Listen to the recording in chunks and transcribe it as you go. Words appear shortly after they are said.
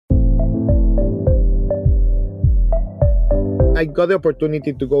I got the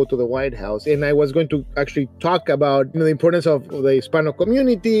opportunity to go to the White House, and I was going to actually talk about the importance of the Hispano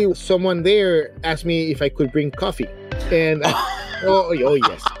community. Someone there asked me if I could bring coffee. And oh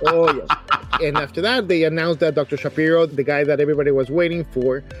yes. And after that, they announced that Dr. Shapiro, the guy that everybody was waiting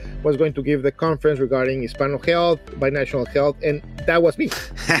for, was going to give the conference regarding Hispano health, binational health, and that was me.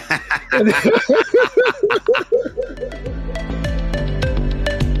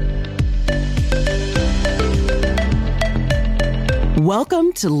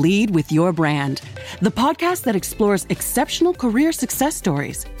 Welcome to Lead with Your Brand, the podcast that explores exceptional career success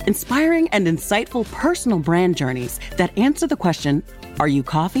stories, inspiring and insightful personal brand journeys that answer the question, are you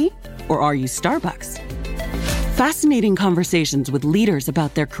coffee or are you Starbucks? Fascinating conversations with leaders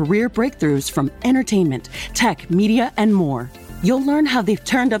about their career breakthroughs from entertainment, tech, media, and more. You'll learn how they've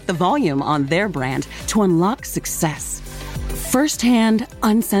turned up the volume on their brand to unlock success. Firsthand,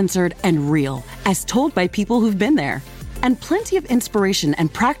 uncensored, and real, as told by people who've been there. And plenty of inspiration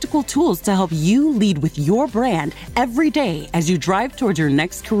and practical tools to help you lead with your brand every day as you drive towards your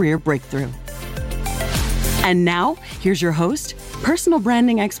next career breakthrough. And now, here's your host, personal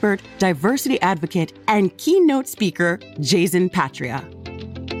branding expert, diversity advocate, and keynote speaker, Jason Patria.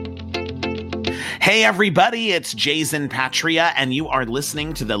 Hey everybody, it's Jason Patria, and you are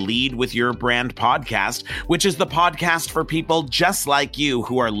listening to the Lead with Your Brand podcast, which is the podcast for people just like you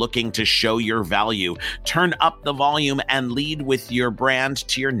who are looking to show your value, turn up the volume, and lead with your brand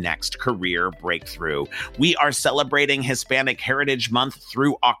to your next career breakthrough. We are celebrating Hispanic Heritage Month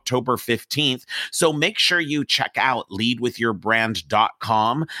through October 15th, so make sure you check out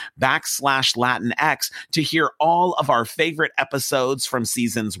leadwithyourbrand.com/Latinx to hear all of our favorite episodes from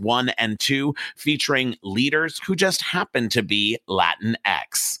seasons 1 and 2, featuring leaders who just happen to be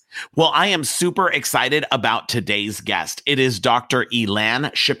Latinx. Well, I am super excited about today's guest. It is Dr. Elan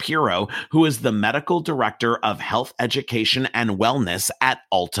Shapiro, who is the Medical Director of Health Education and Wellness at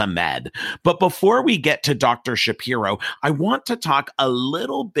AltaMed. But before we get to Dr. Shapiro, I want to talk a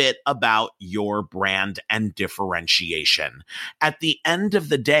little bit about your brand and differentiation. At the end of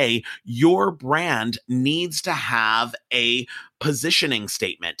the day, your brand needs to have a positioning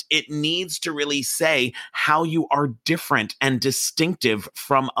statement. It needs to really say how you are different and distinctive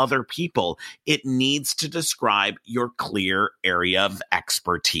from other people. It needs to describe your clear area of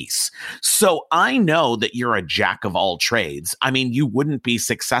expertise. So I know that you're a jack of all trades. I mean, you wouldn't be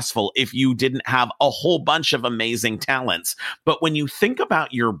successful if you didn't have a whole bunch of amazing talents. But when you think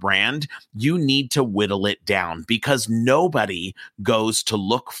about your brand, you need to whittle it down because nobody goes to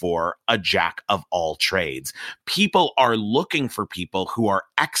look for a jack of all trades. People are looking for people who are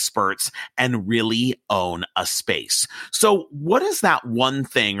experts and really own a space. So what is that one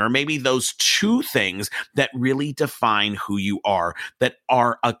thing, or maybe those two things that really define who you are, that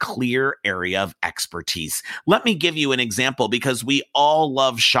are a clear area of expertise? Let me give you an example, because we all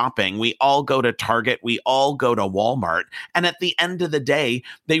love shopping. We all go to Target. We all go to Walmart. And at the end of the day,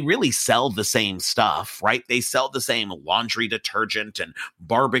 they really sell the same stuff, right? They sell the same laundry detergent and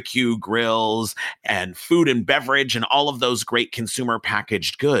barbecue grills and food and beverage and all of those great consumer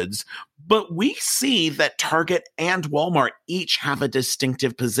packaged goods. But we see that Target and Walmart each have a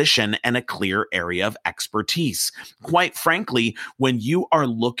distinctive position and a clear area of expertise. Quite frankly, when you are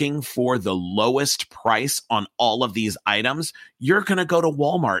looking for the lowest price on all of these items, you're going to go to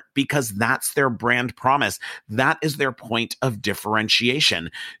Walmart because that's their brand promise. That is their point of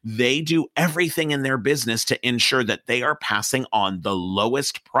differentiation. They do everything in their business to ensure that they are passing on the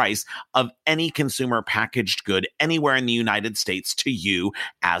lowest price of any consumer packaged good anywhere in the United States to you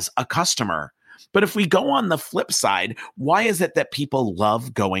as a customer. But if we go on the flip side, why is it that people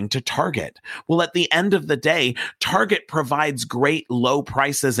love going to Target? Well, at the end of the day, Target provides great low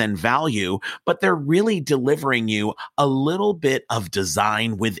prices and value, but they're really delivering you a little bit of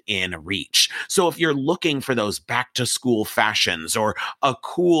design within reach. So if you're looking for those back to school fashions or a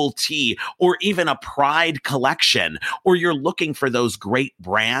cool tee or even a Pride collection, or you're looking for those great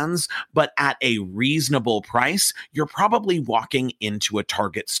brands, but at a reasonable price, you're probably walking into a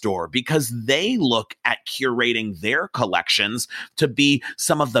Target store because they look at curating their collections to be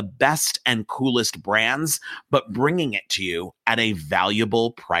some of the best and coolest brands, but bringing it to you at a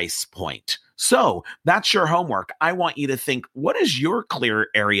valuable price point. So that's your homework. I want you to think, what is your clear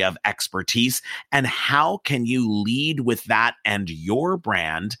area of expertise and how can you lead with that and your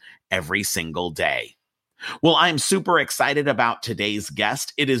brand every single day? Well, I'm super excited about today's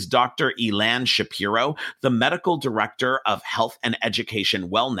guest. It is Dr. Elan Shapiro, the Medical Director of Health and Education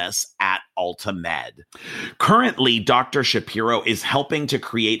Wellness at AltaMed. Currently, Dr. Shapiro is helping to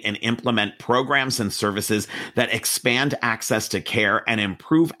create and implement programs and services that expand access to care and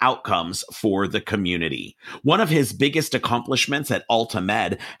improve outcomes for the community. One of his biggest accomplishments at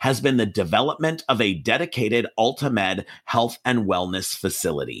AltaMed has been the development of a dedicated AltaMed health and wellness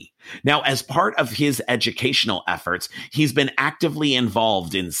facility. Now, as part of his educational efforts, he's been actively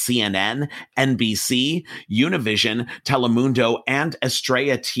involved in CNN, NBC, Univision, Telemundo, and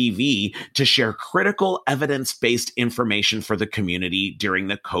Estrella TV to share critical evidence-based information for the community during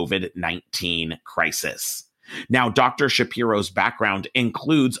the COVID-19 crisis. Now, Dr. Shapiro's background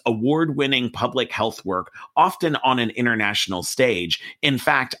includes award-winning public health work, often on an international stage. In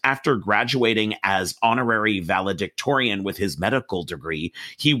fact, after graduating as honorary valedictorian with his medical degree,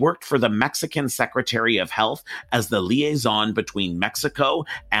 he worked for the Mexican Secretary of Health as the liaison between Mexico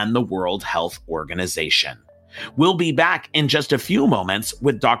and the World Health Organization. We'll be back in just a few moments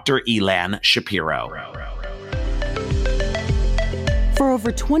with Dr. Ilan Shapiro. For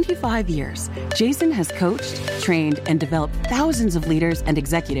over 25 years, Jason has coached, trained, and developed thousands of leaders and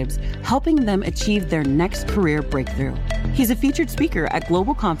executives, helping them achieve their next career breakthrough. He's a featured speaker at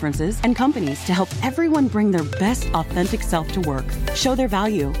global conferences and companies to help everyone bring their best authentic self to work, show their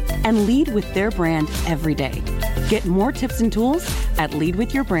value, and lead with their brand every day. Get more tips and tools at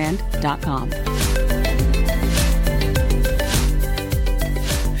leadwithyourbrand.com.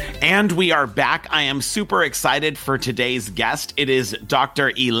 And we are back. I am super excited for today's guest. It is Dr.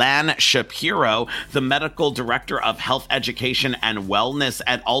 Ilan Shapiro, the Medical Director of Health Education and Wellness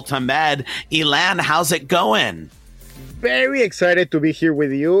at AltaMed. Ilan, how's it going? Very excited to be here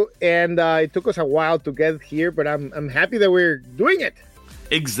with you. And it took us a while to get here, but I'm happy that we're doing it.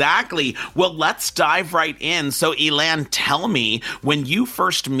 Exactly. Well, let's dive right in. So, Ilan, tell me, when you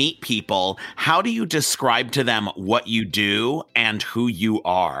first meet people, how do you describe to them what you do and who you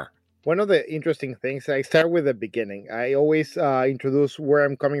are? One of the interesting things, I start with the beginning. I always introduce where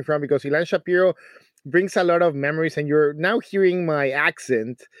I'm coming from because Ilan Shapiro brings a lot of memories, and you're now hearing my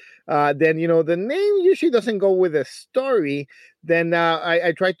accent. Then, the name usually doesn't go with the story. Then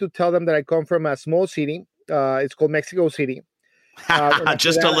I try to tell them that I come from a small city. It's called Mexico City.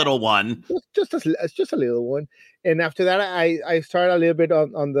 Just a little one. Just a little one. And after that, I started a little bit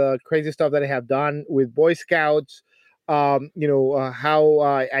on the crazy stuff that I have done with Boy Scouts. How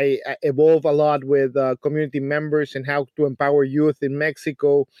I evolve a lot with community members and how to empower youth in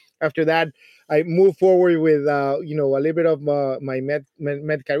Mexico. After that, I move forward with a little bit of my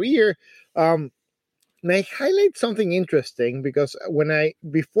med career. And I highlight something interesting because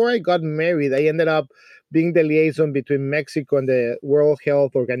before I got married, I ended up being the liaison between Mexico and the World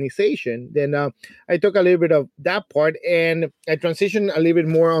Health Organization. Then I took a little bit of that part and I transitioned a little bit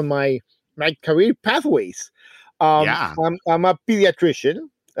more on my career pathways. I'm a pediatrician,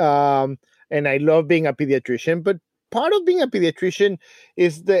 and I love being a pediatrician. But part of being a pediatrician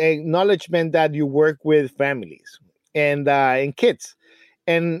is the acknowledgement that you work with families and kids.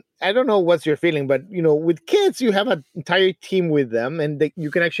 And I don't know what's your feeling, but with kids, you have an entire team with them, and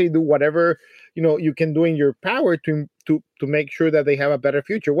you can actually do whatever you can do in your power to make sure that they have a better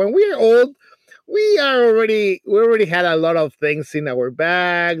future. When we are old, we already had a lot of things in our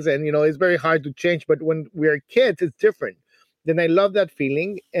bags, and it's very hard to change. But when we are kids, it's different. Then I love that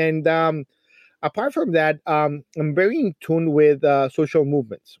feeling. And apart from that, I'm very in tune with social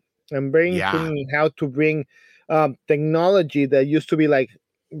movements. I'm very in tune in how to bring technology that used to be like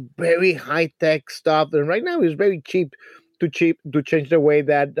very high tech stuff, and right now is very cheap to change the way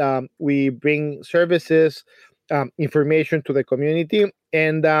that we bring services, information to the community.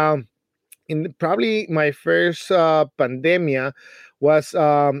 And in probably my first pandemia was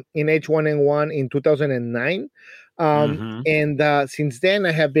in H1N1 in 2009. And since then,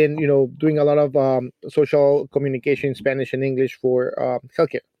 I have been, doing a lot of social communication in Spanish and English for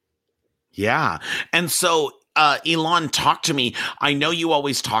healthcare. Yeah. And so, Ilan, talk to me. I know you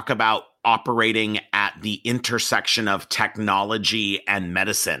always talk about operating at the intersection of technology and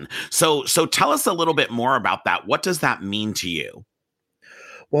medicine. So tell us a little bit more about that. What does that mean to you?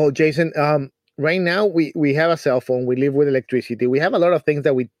 Well, Jason, right now we have a cell phone. We live with electricity. We have a lot of things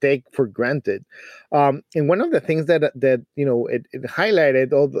that we take for granted. And one of the things that it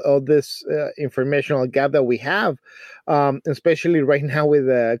highlighted all this informational gap that we have, especially right now with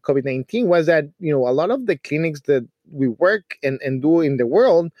COVID-19, was that a lot of the clinics that we work and do in the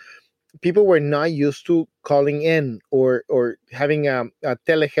world, people were not used to calling in or having a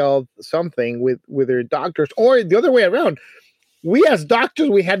telehealth something with their doctors, or the other way around. We as doctors,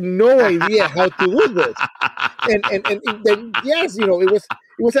 we had no idea how to do this, and then, yes, it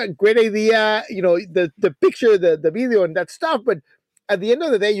was a great idea, the picture, the video, and that stuff. But at the end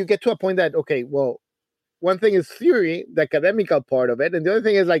of the day, you get to a point that, okay, well, one thing is theory, the academical part of it, and the other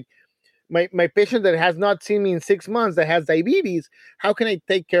thing is like my patient that has not seen me in 6 months that has diabetes, how can I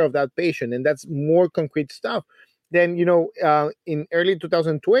take care of that patient? And that's more concrete stuff. Then, in early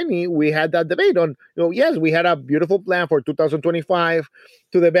 2020, we had that debate on, yes, we had a beautiful plan for 2025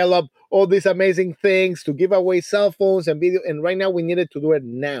 to develop all these amazing things, to give away cell phones and video. And right now we needed to do it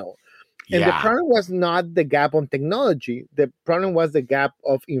now. And the problem was not the gap on technology. The problem was the gap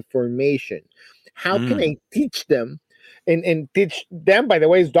of information. How can I teach them and teach them, by the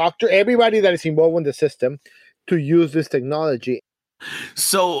way, is everybody that is involved in the system to use this technology?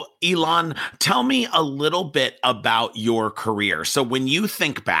 So, Ilan, tell me a little bit about your career. So when you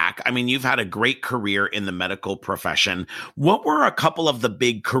think back, I mean, you've had a great career in the medical profession. What were a couple of the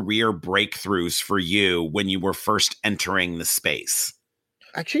big career breakthroughs for you when you were first entering the space?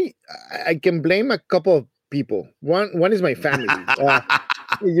 Actually, I can blame a couple of people. One is my family.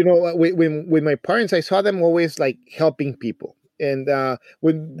 With my parents, I saw them always like helping people. And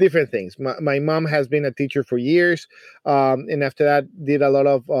with different things. My mom has been a teacher for years. And after that, did a lot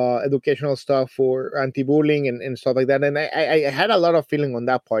of educational stuff for anti-bullying and stuff like that. And I had a lot of feeling on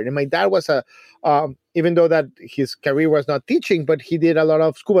that part. And my dad was even though that his career was not teaching, but he did a lot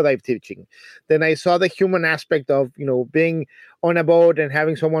of scuba dive teaching. Then I saw the human aspect of, being on a boat and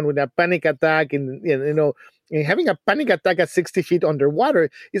having someone with a panic attack and having a panic attack at 60 feet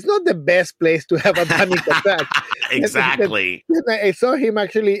underwater is not the best place to have a panic attack. Exactly. I saw him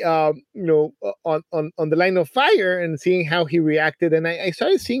actually, on the line of fire and seeing how he reacted. And I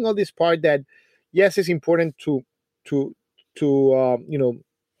started seeing all this part that, yes, it's important to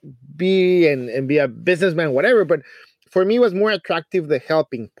be and be a businessman, whatever. But for me, it was more attractive, the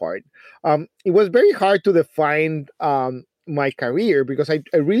helping part. It was very hard to define my career because I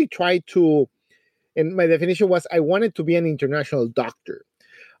really tried to, and my definition was I wanted to be an international doctor.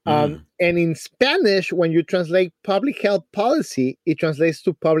 And in Spanish, when you translate public health policy, it translates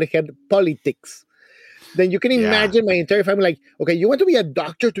to public health politics. Then you can imagine my entire family like, okay, you want to be a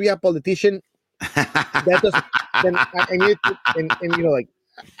doctor to be a politician? Then I need to, and like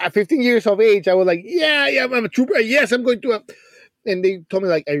at 15 years of age, I was like, yeah, I'm a trooper. Yes, I'm going to. And they told me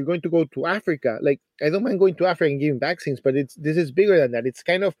like, are you going to go to Africa? Like, I don't mind going to Africa and giving vaccines, but this is bigger than that. It's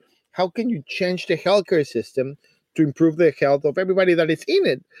kind of, how can you change the healthcare system to improve the health of everybody that is in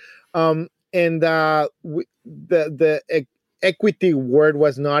it? The equity word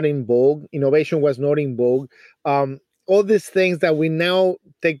was not in vogue. Innovation was not in vogue. All these things that we now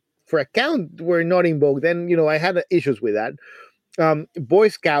take for account were not in vogue. Then, I had issues with that. Boy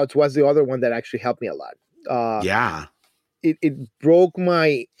Scouts was the other one that actually helped me a lot. It broke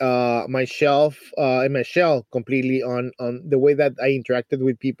my my shelf and my shell completely on the way that I interacted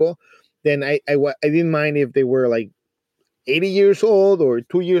with people. Then I didn't mind if they were like 80 years old or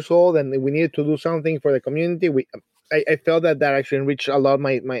 2 years old, and we needed to do something for the community. I felt that actually enriched a lot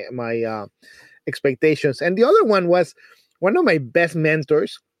my expectations. And the other one was one of my best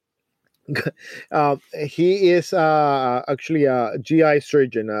mentors. He is actually a GI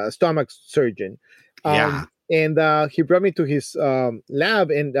surgeon, a stomach surgeon. And he brought me to his lab,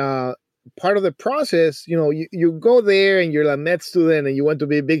 and part of the process, you go there and you're a med student and you want to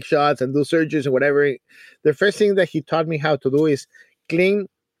be big shots and do surgeries and whatever. The first thing that he taught me how to do is clean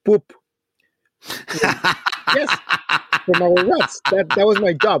poop. Yes, from our rats. That was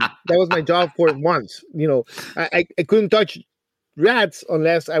my job. That was my job for months. I couldn't touch rats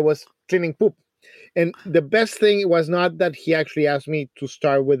unless I was cleaning poop. And the best thing was not that he actually asked me to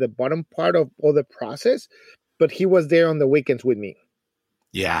start with the bottom part of all the process, but he was there on the weekends with me.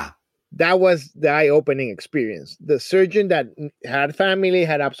 Yeah. That was the eye-opening experience. The surgeon that had family,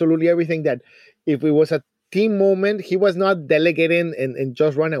 had absolutely everything, that if it was a team moment, he was not delegating and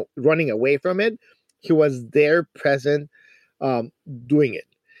just running away from it. He was there present, doing it.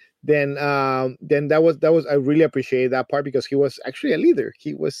 Then that was I really appreciated that part because he was actually a leader.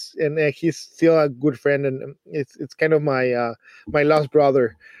 He was, and he's still a good friend, and it's kind of my my lost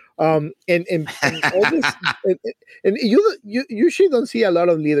brother. And all this, and you usually don't see a lot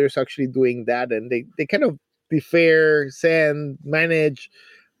of leaders actually doing that, and they kind of defer, send, manage,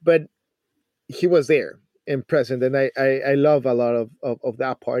 but he was there and present, and I love a lot of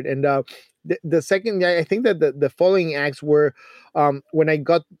that part. And the second, I think that the following acts were when I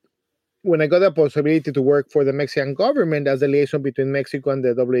got the possibility to work for the Mexican government as the liaison between Mexico and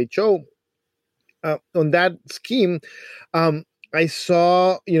the WHO. On that scheme, I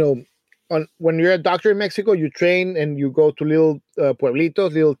saw, when you're a doctor in Mexico, you train and you go to little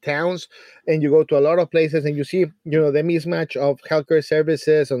pueblitos, little towns, and you go to a lot of places and you see, the mismatch of healthcare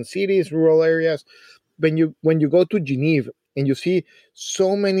services on cities, rural areas. When you go to Geneva and you see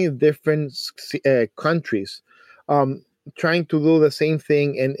so many different countries um, trying to do the same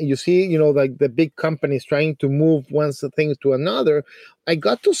thing, and you see, like the big companies trying to move one thing to another. I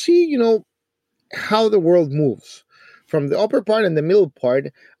got to see, how the world moves from the upper part and the middle part,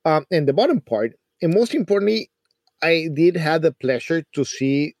 and the bottom part. And most importantly, I did have the pleasure to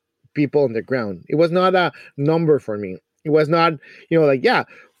see people on the ground. It was not a number for me. It was not, like, yeah,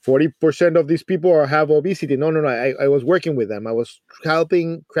 40% of these people have obesity. No, no, no. I was working with them. I was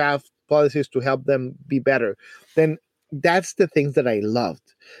helping craft policies to help them be better. Then that's the things that I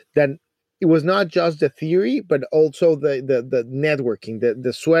loved. Then it was not just the theory, but also the networking,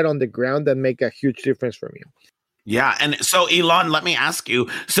 the sweat on the ground that make a huge difference for me. Yeah. And so, Elon, let me ask you,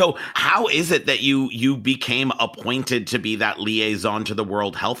 so how is it that you became appointed to be that liaison to the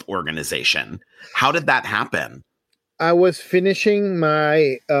World Health Organization? How did that happen? I was finishing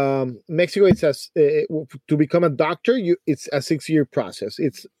my Mexico. It's to become a doctor. It's a 6-year process.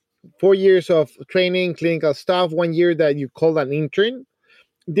 It's 4 years of training, clinical stuff. 1 year that you call an intern.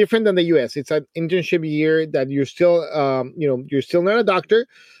 Different than the U.S. It's an internship year that you're still, you're still not a doctor,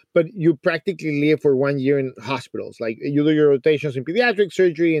 but you practically live for 1 year in hospitals. Like you do your rotations in pediatric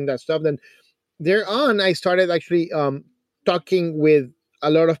surgery and that stuff. Then thereon, I started actually talking with a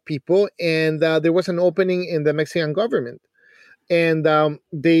lot of people, and there was an opening in the Mexican government, and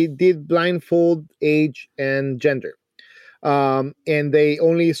they did blindfold age and gender. And they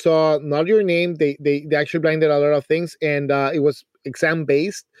only saw not your name. They actually blinded a lot of things, and it was exam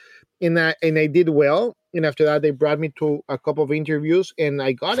based. And I did well. And after that, they brought me to a couple of interviews, and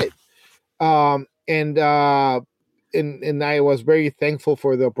I got it. And I was very thankful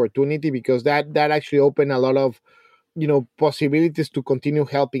for the opportunity, because that actually opened a lot of possibilities to continue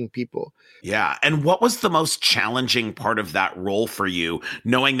helping people. Yeah. And what was the most challenging part of that role for you,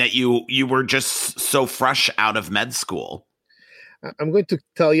 knowing that you were just so fresh out of med school? I'm going to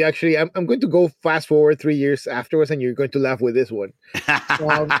tell you, actually, I'm going to go fast forward 3 years afterwards, and you're going to laugh with this one.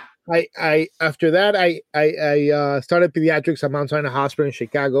 I after that, I started pediatrics at Mount Sinai Hospital in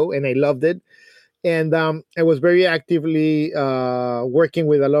Chicago, and I loved it. And I was very actively working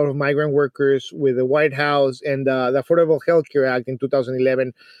with a lot of migrant workers with the White House, and the Affordable Health Care Act in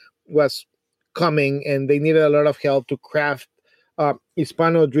 2011 was coming, and they needed a lot of help to craft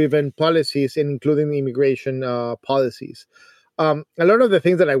Hispano-driven policies, including immigration policies. A lot of the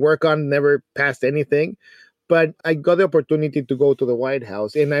things that I work on never passed anything, but I got the opportunity to go to the White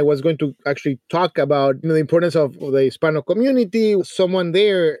House, and I was going to actually talk about the importance of the Hispano community. Someone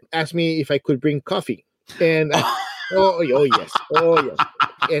there asked me if I could bring coffee, and oh yes.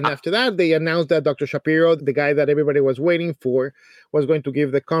 And after that, they announced that Dr. Shapiro, the guy that everybody was waiting for, was going to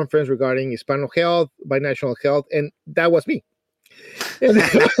give the conference regarding Hispano health, binational health, and that was me. And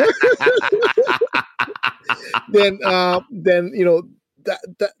then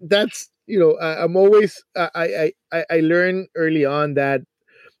that's I'm always I learned early on that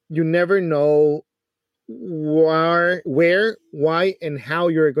you never know where, why, and how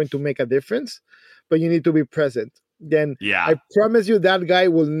you're going to make a difference, but you need to be present. Then I promise you that guy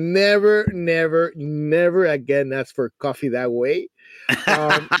will never again ask for coffee that way,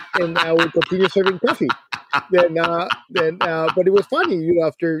 and I will continue serving coffee. But it was funny,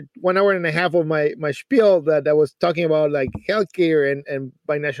 after 1 hour and a half of my spiel that I was talking about, like, healthcare and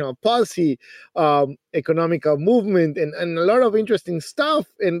binational policy, economical movement, and a lot of interesting stuff.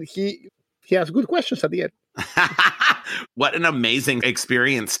 And he has good questions at the end. What an amazing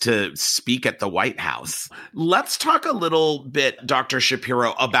experience to speak at the White House. Let's talk a little bit, Dr.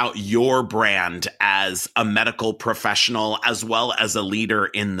 Shapiro, about your brand as a medical professional as well as a leader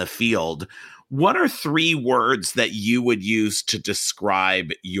in the field. What are 3 words that you would use to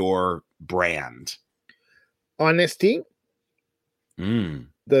describe your brand? Honesty.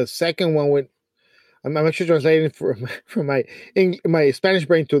 The second one I'm actually translating from my Spanish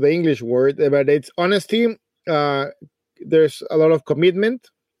brain to the English word, but it's honesty. There's a lot of commitment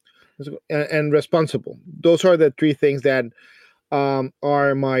and responsible. Those are the 3 things that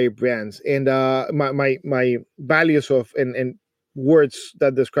are my brands, and my values and words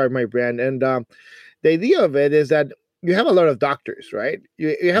that describe my brand. And the idea of it is that you have a lot of doctors, right?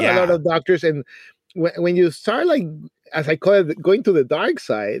 You have a lot of doctors, and when you start, like, as I call it, going to the dark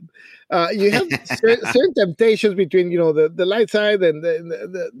side, you have certain temptations between the light side and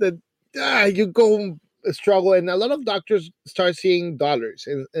you go struggle, and a lot of doctors start seeing dollars,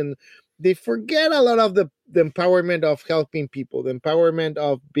 and they forget a lot of the empowerment of helping people, the empowerment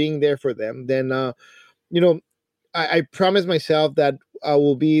of being there for them. Then I promise myself that I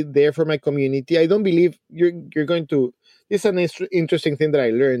will be there for my community. I don't believe you're going to. This is an interesting thing that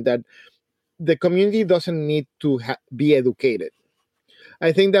I learned, that the community doesn't need to be educated.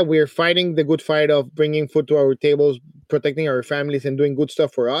 I think that we're fighting the good fight of bringing food to our tables, protecting our families, and doing good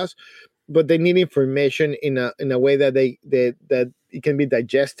stuff for us. But they need information in a way that that it can be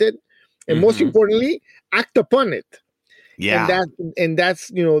digested, and most importantly, act upon it. Yeah. And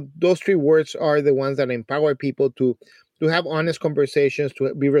that's those three words are the ones that empower people to have honest conversations,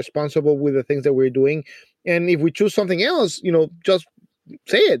 to be responsible with the things that we're doing. And if we choose something else, just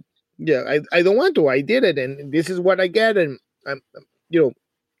say it. Yeah, I don't want to. I did it, and this is what I get, and I'm,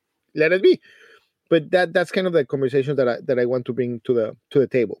 let it be. But that's kind of the conversation that I want to bring to the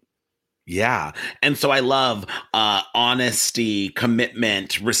table. Yeah. And so I love honesty,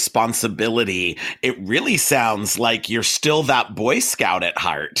 commitment, responsibility. It really sounds like you're still that Boy Scout at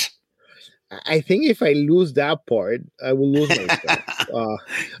heart. I think if I lose that part, I will lose myself.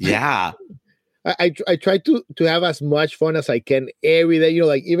 Yeah. I try to have as much fun as I can every day,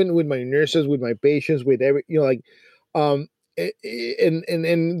 like even with my nurses, with my patients, with every, and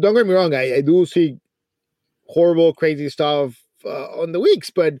don't get me wrong, I do see horrible, crazy stuff on the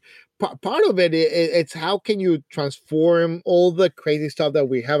weeks, but part of it's how can you transform all the crazy stuff that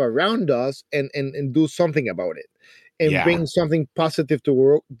we have around us and do something about it and bring something positive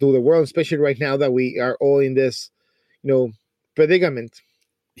to the world, especially right now that we are all in this, predicament.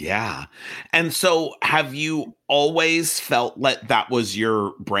 Yeah. And so have you always felt like that was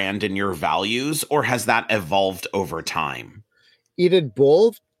your brand and your values, or has that evolved over time? It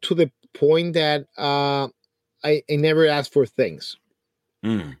evolved to the point that I never asked for things.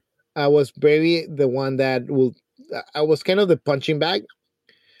 I was very the one that I was kind of the punching bag.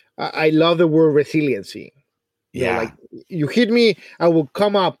 I love the word resiliency. Like you hit me, I will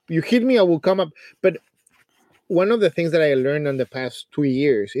come up. You hit me, I will come up. But one of the things that I learned in the past 2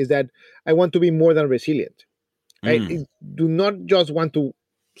 years is that I want to be more than resilient. I do not just want to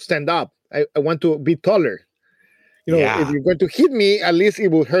stand up. I want to be taller. If you're going to hit me, at least it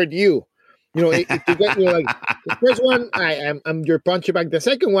will hurt you. If you get like the first one, I'm your punching bag. The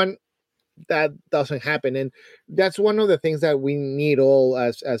second one, that doesn't happen, and that's one of the things that we need all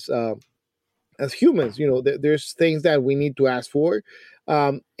as humans. There's things that we need to ask for.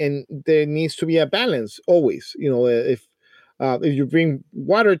 And there needs to be a balance always. If you bring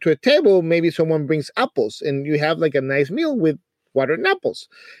water to a table, maybe someone brings apples, and you have like a nice meal with water and apples.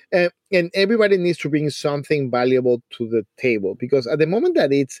 And everybody needs to bring something valuable to the table, because at the moment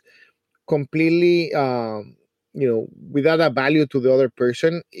that it's completely, without a value to the other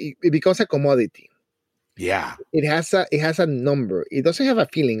person, it becomes a commodity. Yeah. It has a number. It doesn't have a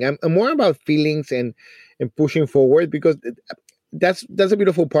feeling. I'm more about feelings and pushing forward, because that's a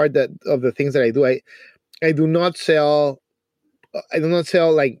beautiful part of the things that I do. I do not sell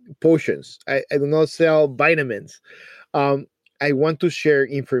like potions. I do not sell vitamins. I want to share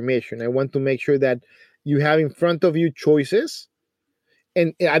information. I want to make sure that you have in front of you choices.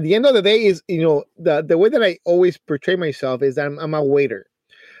 And at the end of the day is, the way that I always portray myself is that I'm a waiter.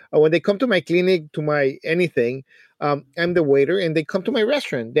 When they come to my clinic, to my anything, I'm the waiter, and they come to my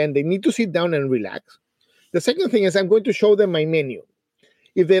restaurant. Then they need to sit down and relax. The second thing is I'm going to show them my menu.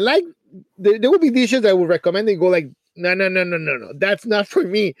 If they like, there will be dishes that I will recommend. They go like, no, that's not for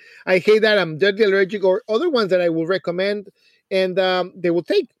me. I hate that. I'm deadly allergic. Or other ones that I will recommend, and they will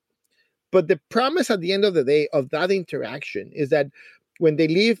take. But the promise at the end of the day of that interaction is that when they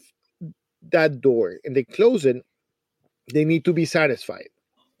leave that door and they close it, they need to be satisfied.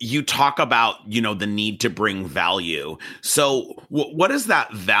 You talk about, the need to bring value. So what is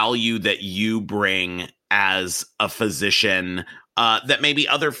that value that you bring as a physician that maybe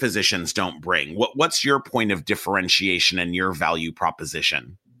other physicians don't bring? What's your point of differentiation and your value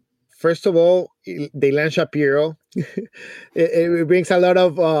proposition? First of all, Deland Shapiro, it brings a lot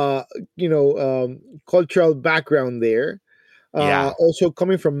of, cultural background there. Also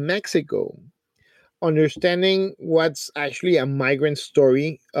coming from Mexico, understanding what's actually a migrant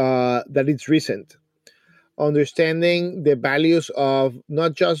story that it's recent, understanding the values of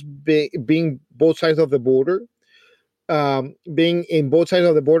not just being both sides of the border, being in both sides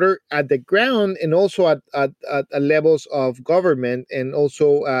of the border at the ground, and also at levels of government, and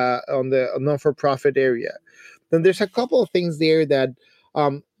also on the non-for-profit area. Then there's a couple of things there that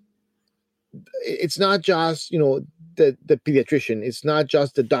it's not just the pediatrician, it's not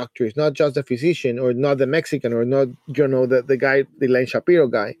just the doctor, it's not just the physician, or not the Mexican, or not the guy, the Len Shapiro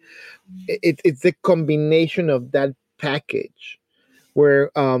guy. It's the combination of that package where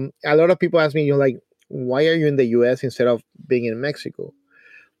a lot of people ask me, why are you in the US instead of being in Mexico?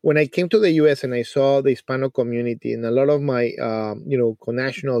 When I came to the US and I saw the Hispano community and a lot of my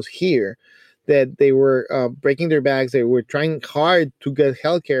connationals here, that they were breaking their backs. They were trying hard to get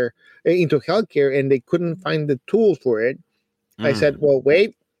into healthcare, and they couldn't find the tools for it. I said, well,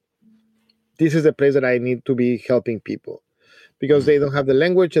 wait, this is the place that I need to be helping people, because they don't have the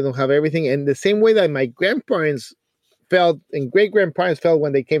language, they don't have everything. And the same way that my grandparents felt and great-grandparents felt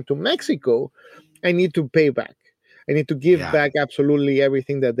when they came to Mexico, I need to pay back. I need to give back absolutely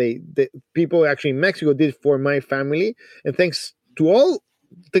everything that the people actually in Mexico did for my family. And thanks to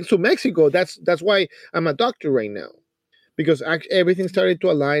Mexico, that's why I'm a doctor right now, because everything started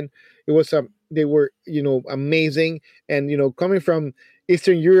to align. It was they were amazing, and coming from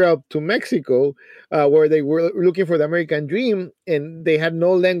Eastern Europe to Mexico, where they were looking for the American dream, and they had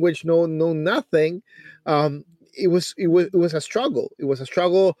no language, no nothing. It was a struggle. It was a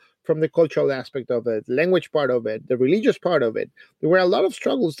struggle from the cultural aspect of it, language part of it, the religious part of it. There were a lot of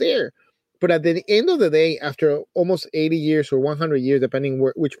struggles there. But at the end of the day, after almost 80 years or 100 years, depending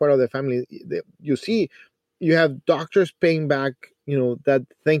which part of the family you see, you have doctors paying back, that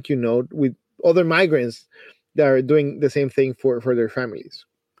thank you note with other migrants that are doing the same thing for their families.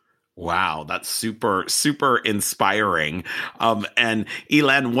 Wow, that's super, super inspiring. And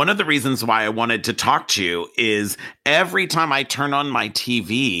Elan, one of the reasons why I wanted to talk to you is every time I turn on my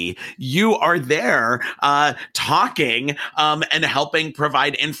TV, you are there talking and helping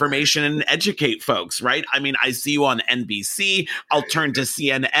provide information and educate folks, right? I mean, I see you on NBC. I'll turn to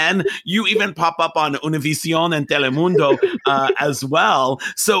CNN. You even pop up on Univision and Telemundo as well.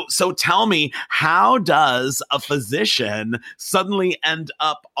 So tell me, how does a physician suddenly end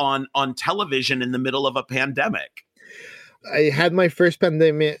up on television in the middle of a pandemic? I had my first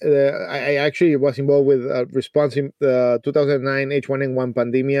pandemic. I actually was involved with responding the 2009 H1N1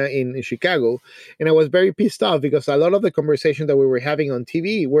 pandemia in Chicago. And I was very pissed off because a lot of the conversations that we were having on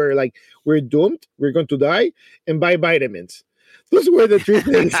TV were like, we're doomed, we're going to die, and buy vitamins. Those were the three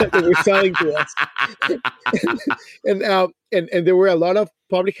things that they were selling to us. and there were a lot of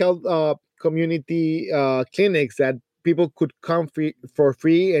public health community clinics that people could come for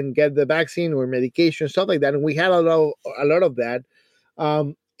free and get the vaccine or medication, stuff like that. And we had a lot of that.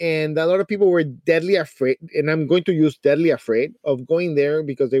 And a lot of people were deadly afraid, and I'm going to use deadly afraid of going there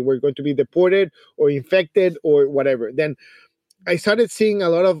because they were going to be deported or infected or whatever. Then I started seeing a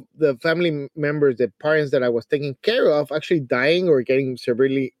lot of the family members, the parents that I was taking care of, actually dying or getting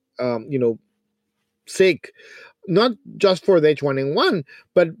severely, sick, not just for the H1N1,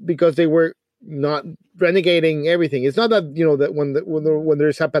 but because they were not renegating everything. It's not that that when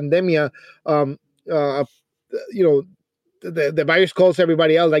there's a pandemia, the virus calls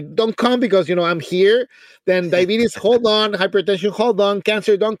everybody else like, don't come because I'm here. Then diabetes, hold on. Hypertension, hold on.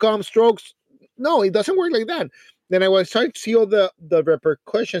 Cancer, don't come. Strokes, no, it doesn't work like that. Then I was starting to see all the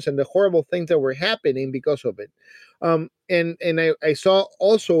repercussions and the horrible things that were happening because of it. And I saw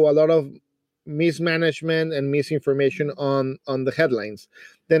also a lot of mismanagement and misinformation on the headlines.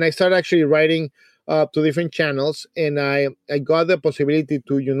 Then I started actually writing to different channels, and I got the possibility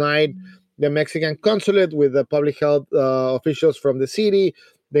to unite the Mexican consulate with the public health officials from the city,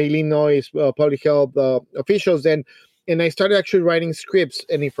 the Illinois public health officials, and I started actually writing scripts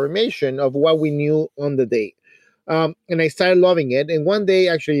and information of what we knew on the day. And I started loving it. And one day,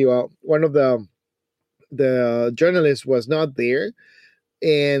 actually, one of the journalists was not there,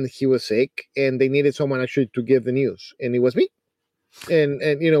 and he was sick, and they needed someone actually to give the news, and it was me. And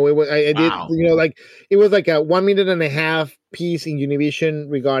it was, I Wow. did, like, it was like a 1.5 minute piece in Univision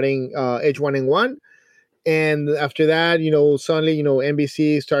regarding H1N1. And after that, suddenly,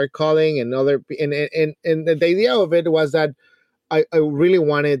 NBC started calling and the idea of it was that I really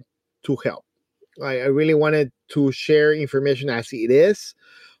wanted to help. I really wanted to share information as it is,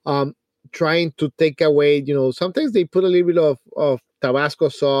 trying to take away, sometimes they put a little bit of Tabasco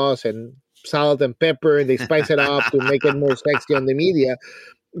sauce and salt and pepper, and they spice it up to make it more sexy on the media.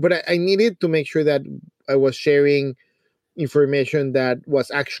 But I needed to make sure that I was sharing information that was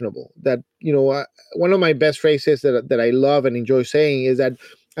actionable. That, one of my best phrases that I love and enjoy saying is that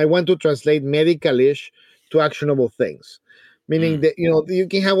I want to translate medicalish to actionable things. Meaning that, you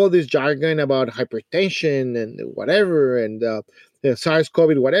can have all this jargon about hypertension and whatever, and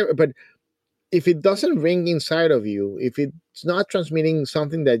SARS-CoV, whatever, but if it doesn't ring inside of you, if it's not transmitting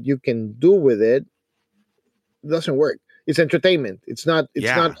something that you can do with it, it doesn't work. It's entertainment. It's not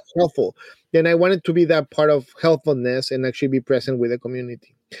helpful. Then I wanted to be that part of helpfulness and actually be present with the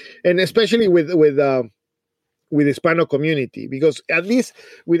community. And especially with the Hispano community, because at least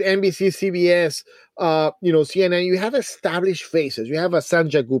with NBC, CBS, CNN, you have established faces. You have a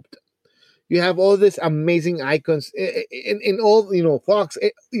Sanjay Gupta. You have all these amazing icons in all, Fox.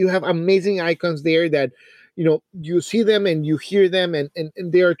 You have amazing icons there that, you see them and you hear them, and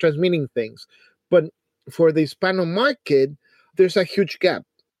they are transmitting things. But for the Hispano market, there's a huge gap.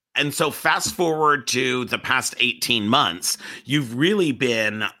 And so fast forward to the past 18 months, you've really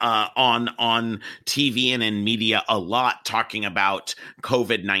been on TV and in media a lot talking about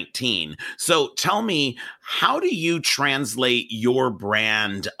COVID-19. So tell me, how do you translate your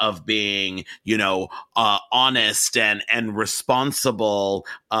brand of being, honest and responsible,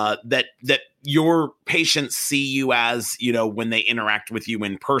 that your patients see you as, when they interact with you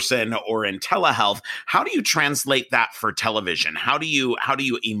in person or in telehealth? How do you translate that for television? How do you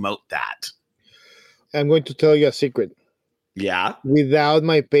emote that? I'm going to tell you a secret. Yeah. Without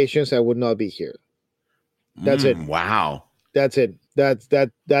my patients, I would not be here. That's it. Wow. That's it.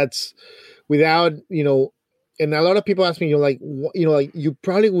 That's without, and a lot of people ask me, like you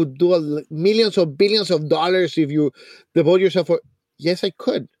probably would do millions or billions of dollars if you devote yourself for. Yes, I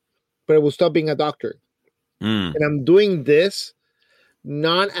could, but I will stop being a doctor. And I'm doing this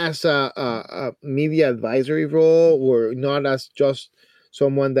not as a media advisory role, or not as just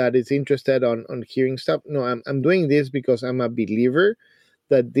someone that is interested on hearing stuff. No, I'm doing this because I'm a believer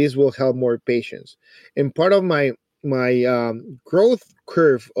that this will help more patients. And part of my growth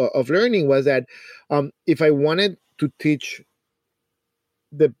curve of learning was that if I wanted to teach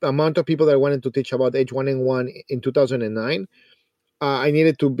the amount of people that I wanted to teach about H1N1 in 2009, I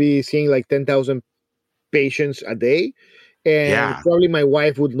needed to be seeing like 10,000 patients a day, and probably my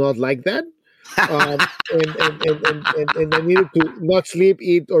wife would not like that. And I needed to not sleep,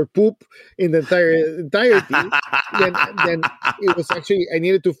 eat, or poop in the entirety. Then it was actually, I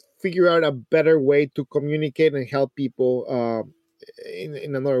needed to figure out a better way to communicate and help people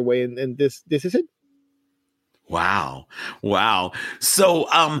in another way, and this is it. Wow. So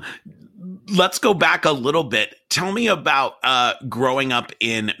let's go back a little bit. Tell me about growing up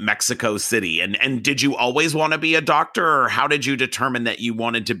in Mexico City. And did you always want to be a doctor, or how did you determine that you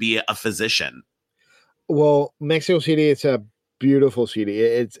wanted to be a physician? Well, Mexico City is a beautiful city.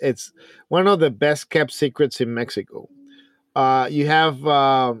 It's one of the best kept secrets in Mexico. You have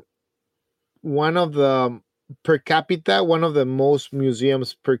one of the most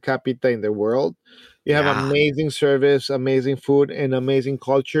museums per capita in the world. You have amazing service, amazing food, and amazing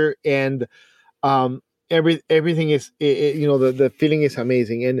culture, and everything is, the feeling is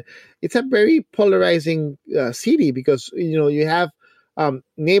amazing. And it's a very polarizing city, because you have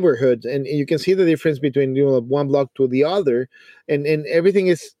neighborhoods, and you can see the difference between one block to the other, and everything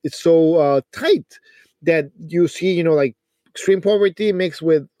is so tight that you see like extreme poverty mixed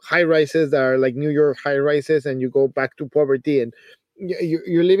with high rises that are like New York high rises, and you go back to poverty, and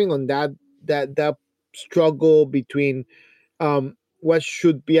you're living on that struggle between what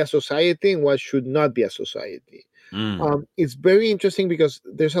should be a society and what should not be a society. It's very interesting because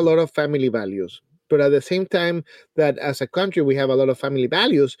there's a lot of family values, but at the same time that as a country we have a lot of family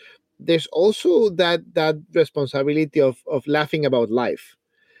values, there's also that responsibility of laughing about life,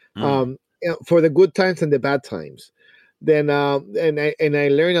 for the good times and the bad times. Then and I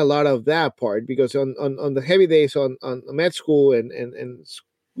learned a lot of that part, because on the heavy days on med school and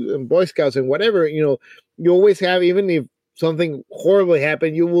Boy Scouts and whatever, you always have, even if something horrible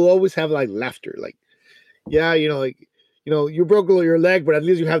happened, you will always have like laughter, like, you broke your leg, but at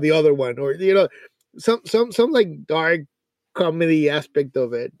least you have the other one, or some like dark comedy aspect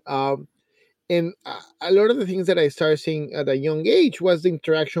of it. And a lot of the things that I started seeing at a young age was the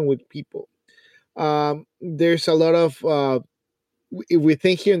interaction with people. There's a lot of if we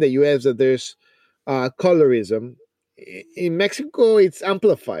think here in the U.S. that there's colorism. In Mexico, it's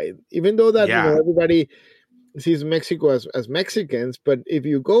amplified, even though that everybody sees Mexico as Mexicans. But if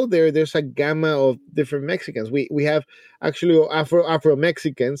you go there, there's a gamma of different Mexicans. We have actually Afro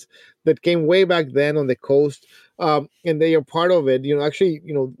Mexicans that came way back then on the coast, and they are part of it. There's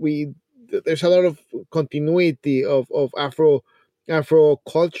a lot of continuity of Afro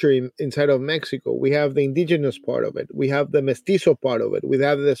culture inside of Mexico. We have the indigenous part of it. We have the mestizo part of it. We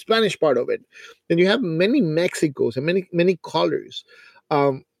have the Spanish part of it. Then you have many Mexicos and many colors.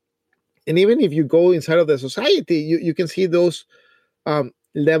 And even if you go inside of the society, you can see those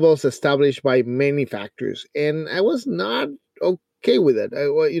levels established by many factors. And I was not okay with it. I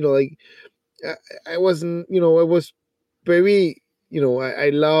wasn't, I was very, I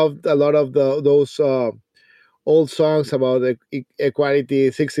loved a lot of those old songs about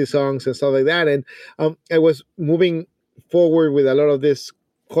equality, 60 songs and stuff like that. And I was moving forward with a lot of these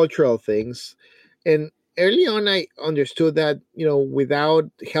cultural things. And early on, I understood that,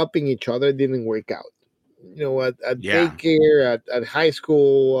 without helping each other, it didn't work out. At daycare, at high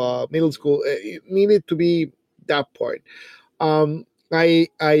school, middle school, it needed to be that part. I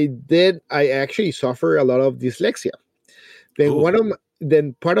actually suffer a lot of dyslexia. Then Ooh.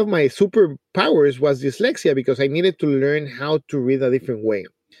 then part of my superpowers was dyslexia because I needed to learn how to read a different way.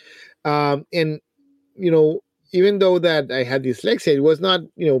 And you know, even though that I had dyslexia, it was not,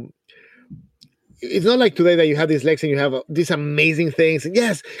 it's not like today that you have dyslexia and you have these amazing things. And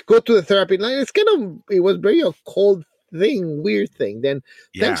yes, go to the therapy. Like, it was very a cold thing, weird thing. Then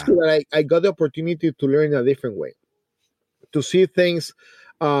thanks Yeah. to that, I got the opportunity to learn a different way, to see things,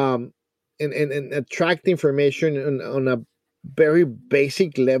 um, and attract information on a very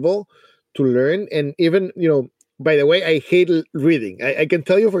basic level to learn. And even, by the way, I hate reading. I can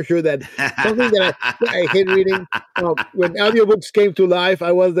tell you for sure that something that I hate reading. When audiobooks came to life,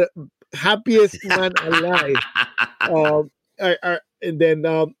 I was the happiest man alive. And then,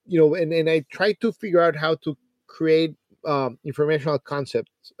 and I tried to figure out how to create informational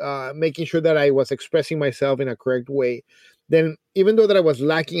concepts, making sure that I was expressing myself in a correct way. Then, even though that I was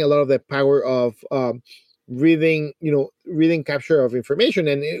lacking a lot of the power of reading capture of information,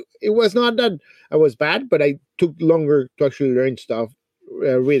 and it was not that I was bad, but I took longer to actually learn stuff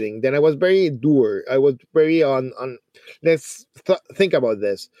reading. Then I was very doer. I was very on let's think about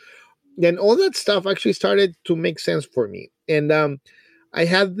this. Then all that stuff actually started to make sense for me. And I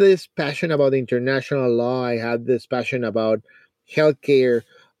had this passion about international law. I had this passion about healthcare.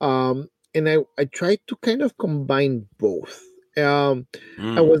 And I tried to kind of combine both. I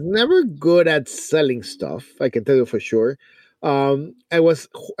was never good at selling stuff, I can tell you for sure. And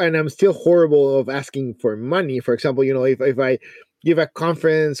I'm still horrible of asking for money. For example, if I give a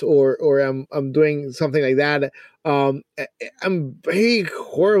conference or I'm doing something like that, I'm very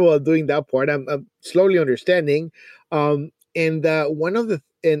horrible at doing that part. I'm slowly understanding. And one of the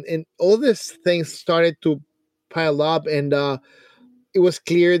and all these things started to pile up, and it was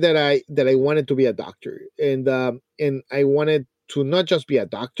clear that I wanted to be a doctor, and I wanted to not just be a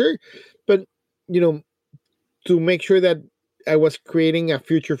doctor, but to make sure that I was creating a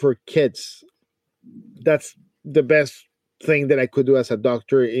future for kids. That's the best thing that I could do as a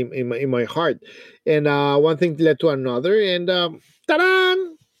doctor in my heart. And one thing led to another, and ta-da!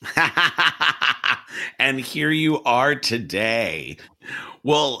 And here you are today.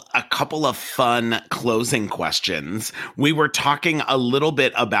 Well, a couple of fun closing questions. We were talking a little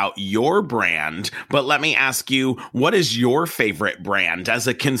bit about your brand, but let me ask you, what is your favorite brand? As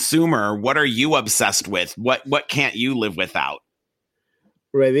a consumer, what are you obsessed with? What can't you live without?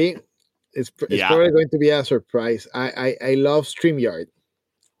 Ready? It's probably going to be a surprise. I love StreamYard.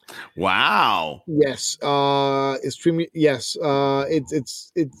 Wow. Yes. Yes.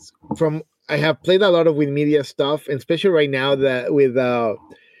 It's from. I have played a lot of with media stuff, and especially right now that with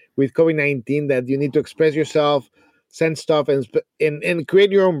COVID-19, that you need to express yourself, send stuff, and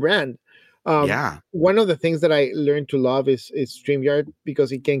create your own brand. One of the things that I learned to love is StreamYard,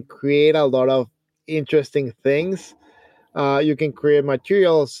 because it can create a lot of interesting things. You can create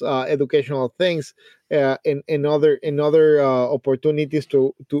materials, educational things, and other opportunities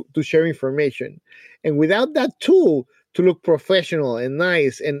to share information. And without that tool to look professional and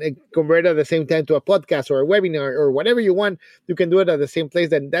nice and convert at the same time to a podcast or a webinar or whatever you want, you can do it at the same place.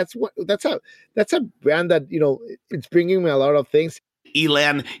 Then that's a brand that it's bringing me a lot of things.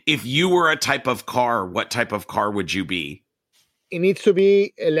 Elan, if you were a type of car, what type of car would you be? It needs to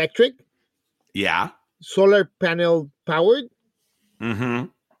be electric. Yeah. Solar panel powered. Mm-hmm.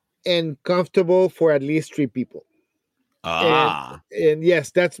 And comfortable for at least 3 people. And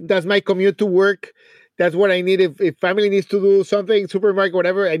yes, that's my commute to work. That's what I need. If family needs to do something, supermarket,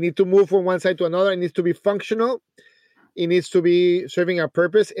 whatever, I need to move from one side to another. It needs to be functional. It needs to be serving a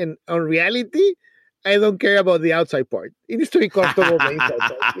purpose. And on reality, I don't care about the outside part. It needs to be comfortable on the inside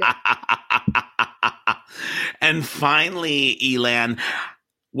part. Yeah. And finally, Elan,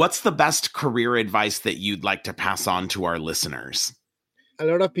 what's the best career advice that you'd like to pass on to our listeners? A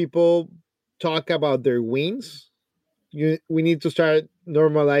lot of people talk about their wins. We need to start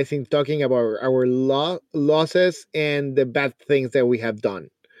normalizing talking about our losses and the bad things that we have done.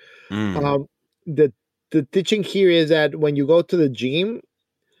 The teaching here is that when you go to the gym,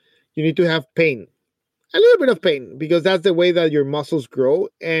 you need to have pain, a little bit of pain, because that's the way that your muscles grow.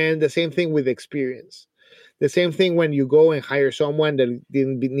 And the same thing with experience. The same thing when you go and hire someone that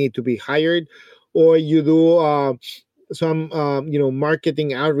didn't need to be hired, or you do some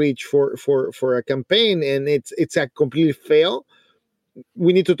marketing outreach for a campaign, and it's a complete fail.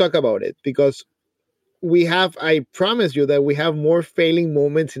 We need to talk about it, because I promise you that we have more failing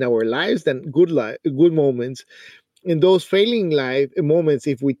moments in our lives than good moments. In those failing moments,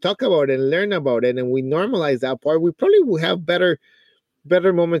 if we talk about it and learn about it and we normalize that part, we probably will have better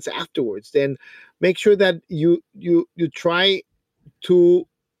moments afterwards. Then make sure that you try to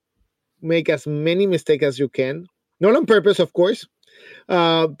make as many mistakes as you can. Not on purpose, of course,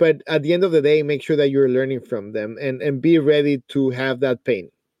 but at the end of the day, make sure that you're learning from them and be ready to have that pain.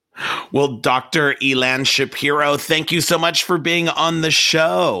 Well, Dr. Ilan Shapiro, thank you so much for being on the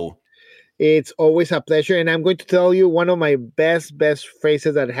show. It's always a pleasure. And I'm going to tell you one of my best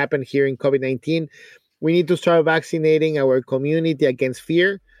phrases that happened here in COVID-19. We need to start vaccinating our community against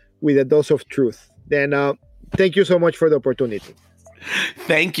fear with a dose of truth. Then thank you so much for the opportunity.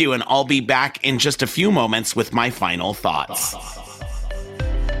 Thank you. And I'll be back in just a few moments with my final thoughts.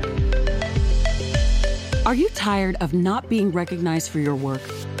 Are you tired of not being recognized for your work?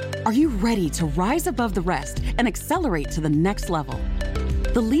 Are you ready to rise above the rest and accelerate to the next level?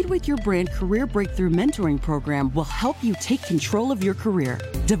 The Lead with Your Brand Career Breakthrough Mentoring Program will help you take control of your career,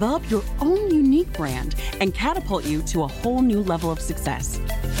 develop your own unique brand, and catapult you to a whole new level of success.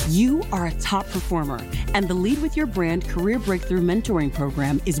 You are a top performer, and the Lead with Your Brand Career Breakthrough Mentoring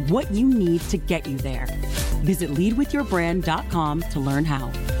Program is what you need to get you there. Visit leadwithyourbrand.com to learn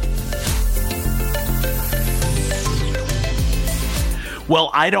how.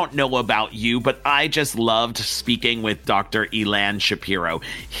 Well, I don't know about you, but I just loved speaking with Dr. Ilan Shapiro.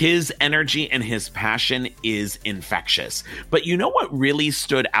 His energy and his passion is infectious. But you know what really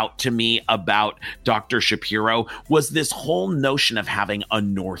stood out to me about Dr. Shapiro was this whole notion of having a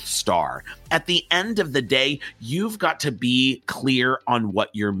North Star. At the end of the day, you've got to be clear on what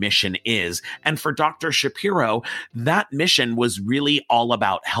your mission is. And for Dr. Shapiro, that mission was really all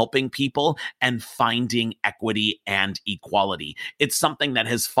about helping people and finding equity and equality. It's something that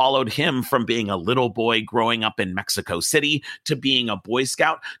has followed him from being a little boy growing up in Mexico City to being a Boy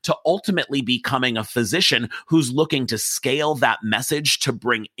Scout to ultimately becoming a physician who's looking to scale that message to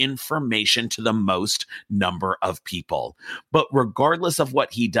bring information to the most number of people. But regardless of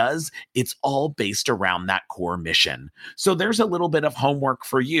what he does, it's all based around that core mission. So there's a little bit of homework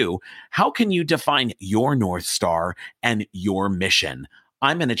for you. How can you define your North Star and your mission?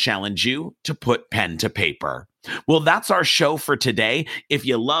 I'm going to challenge you to put pen to paper. Well, that's our show for today. If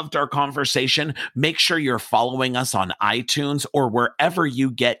you loved our conversation, make sure you're following us on iTunes or wherever you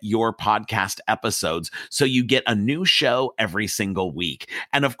get your podcast episodes so you get a new show every single week.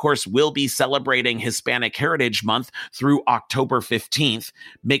 And of course, we'll be celebrating Hispanic Heritage Month through October 15th.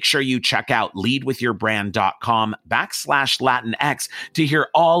 Make sure you check out leadwithyourbrand.com/Latinx to hear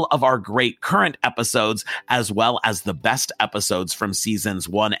all of our great current episodes, as well as the best episodes from seasons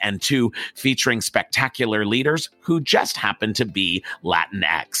 1 and 2, featuring spectacular leaders who just happen to be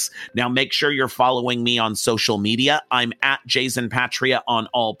Latinx. Now, make sure you're following me on social media. I'm at Jason Patria on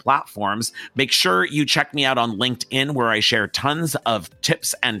all platforms. Make sure you check me out on LinkedIn, where I share tons of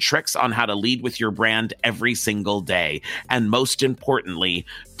tips and tricks on how to lead with your brand every single day. And most importantly,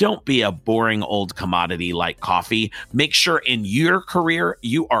 don't be a boring old commodity like coffee. Make sure in your career,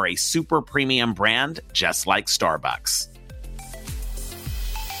 you are a super premium brand, just like Starbucks.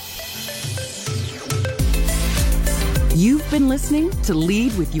 You've been listening to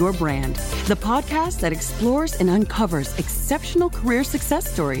Lead with Your Brand, the podcast that explores and uncovers exceptional career success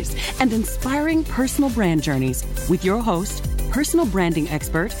stories and inspiring personal brand journeys with your host, personal branding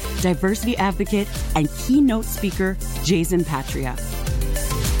expert, diversity advocate, and keynote speaker, Jason Patria.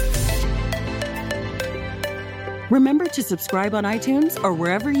 Remember to subscribe on iTunes or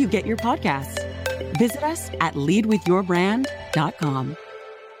wherever you get your podcasts. Visit us at leadwithyourbrand.com.